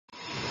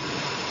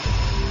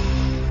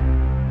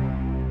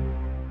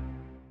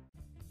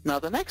Now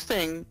the next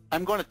thing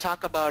I'm going to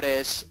talk about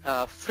is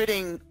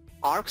fitting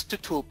arcs to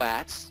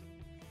toolpaths,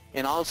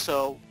 and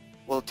also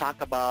we'll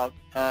talk about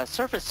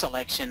surface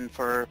selection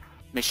for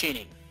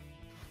machining.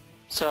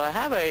 So I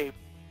have a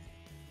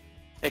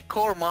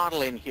core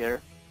model in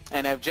here,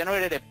 and I've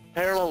generated a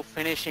parallel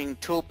finishing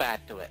toolpath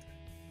to it.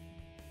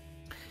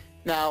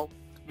 Now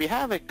we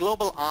have a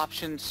global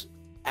options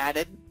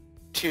added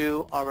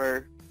to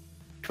our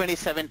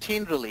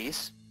 2017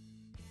 release,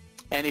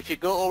 and if you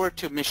go over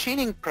to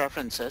machining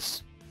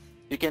preferences,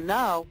 you can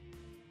now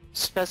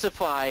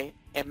specify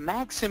a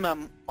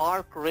maximum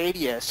arc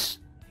radius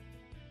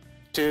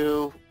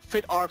to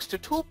fit arcs to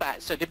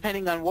toolpaths. So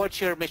depending on what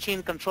your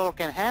machine controller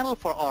can handle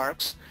for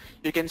arcs,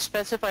 you can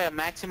specify a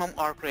maximum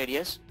arc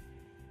radius,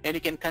 and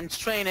you can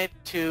constrain it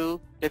to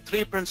the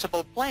three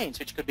principal planes,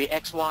 which could be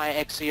X,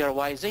 Y, XZ, or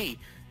YZ.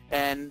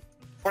 And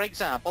for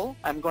example,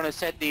 I'm going to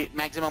set the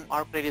maximum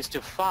arc radius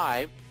to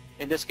 5.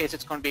 In this case,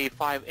 it's going to be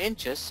 5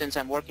 inches since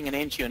I'm working in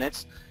inch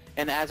units.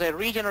 And as I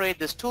regenerate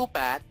this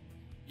toolpath,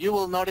 you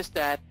will notice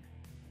that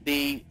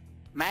the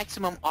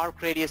maximum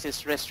arc radius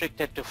is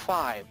restricted to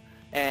 5.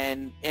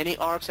 And any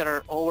arcs that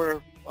are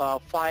over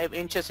 5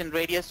 inches in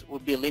radius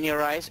would be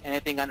linearized.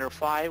 Anything under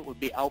 5 would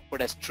be output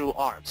as true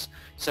arcs.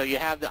 So you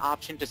have the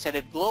option to set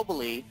it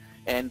globally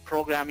and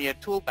program your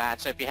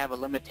toolpath. So if you have a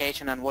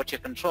limitation on what your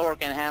controller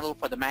can handle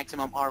for the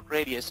maximum arc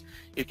radius,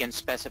 you can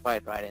specify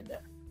it right in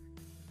there.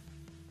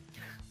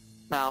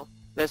 Now,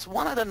 there's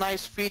one other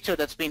nice feature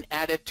that's been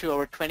added to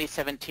our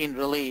 2017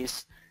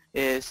 release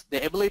is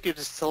the ability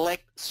to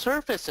select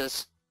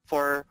surfaces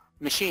for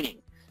machining.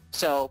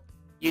 So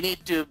you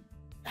need to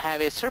have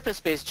a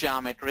surface-based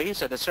geometry,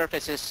 so the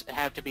surfaces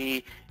have to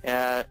be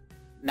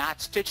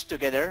not stitched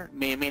together,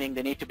 meaning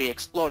they need to be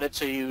exploded,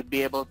 so you would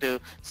be able to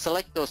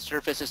select those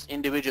surfaces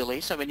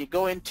individually. So when you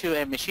go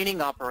into a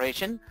machining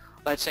operation,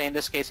 let's say in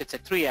this case it's a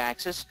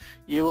 3-axis,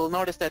 you will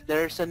notice that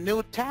there's a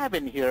new tab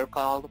in here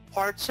called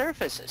Part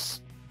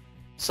Surfaces.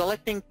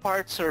 Selecting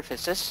Part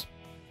Surfaces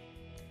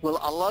will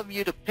allow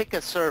you to pick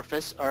a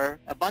surface or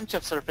a bunch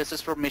of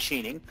surfaces for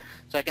machining.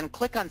 So I can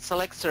click on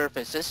Select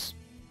Surfaces,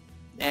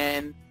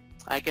 and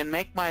I can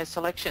make my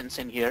selections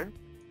in here.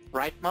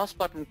 Right mouse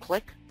button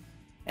click,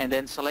 and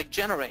then select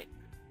Generate.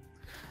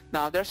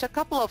 Now there's a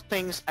couple of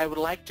things I would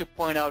like to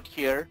point out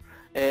here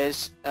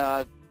is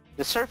the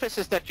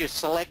surfaces that you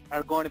select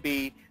are going to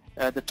be,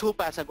 the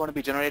toolpaths are going to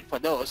be generated for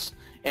those.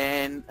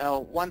 And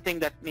one thing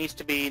that needs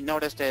to be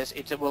noticed is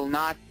it will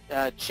not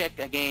check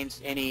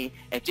against any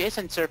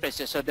adjacent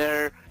surfaces.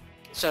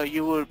 So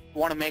you would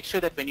want to make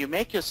sure that when you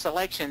make your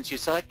selections, you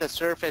select the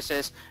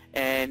surfaces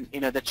and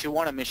that you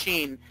want to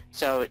machine.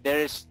 So there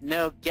is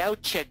no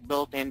gout check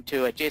built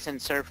into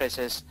adjacent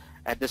surfaces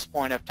at this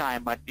point of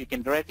time, but you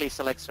can directly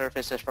select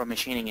surfaces for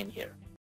machining in here.